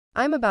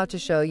I'm about to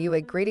show you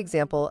a great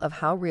example of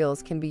how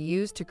Reels can be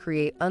used to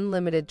create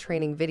unlimited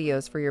training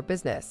videos for your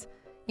business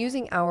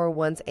using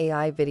Hour1's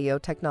AI video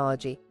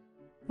technology.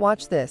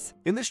 Watch this.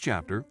 In this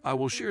chapter, I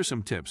will share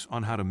some tips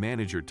on how to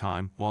manage your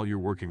time while you're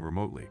working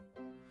remotely.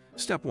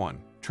 Step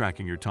 1.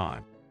 Tracking your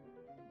time.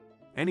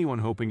 Anyone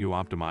hoping to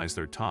optimize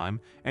their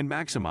time and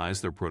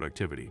maximize their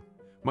productivity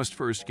must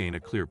first gain a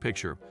clear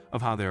picture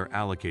of how they are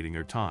allocating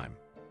their time.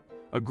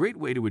 A great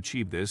way to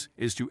achieve this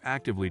is to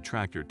actively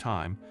track your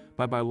time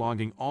by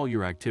logging all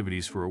your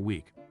activities for a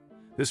week.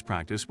 This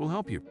practice will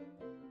help you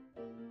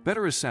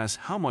better assess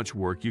how much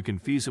work you can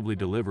feasibly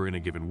deliver in a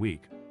given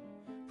week.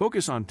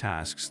 Focus on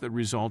tasks that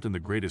result in the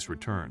greatest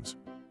returns.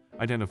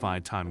 Identify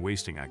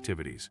time-wasting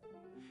activities.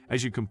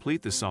 As you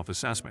complete this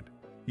self-assessment,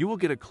 you will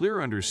get a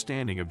clear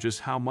understanding of just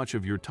how much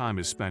of your time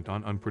is spent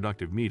on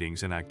unproductive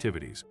meetings and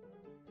activities.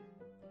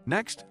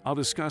 Next, I'll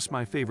discuss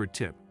my favorite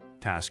tip,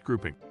 task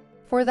grouping.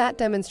 For that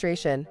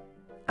demonstration,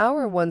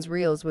 Hour1's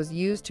Reels was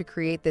used to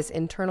create this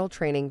internal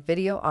training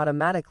video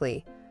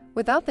automatically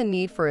without the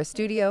need for a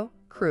studio,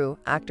 crew,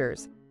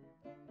 actors.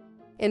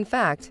 In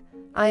fact,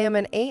 I am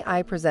an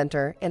AI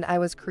presenter and I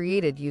was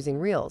created using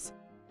Reels.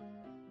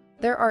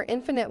 There are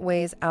infinite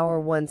ways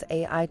Hour1's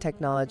AI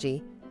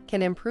technology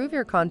can improve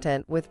your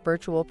content with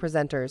virtual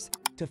presenters.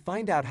 To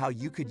find out how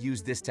you could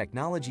use this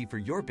technology for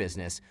your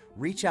business,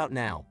 reach out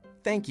now.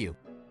 Thank you.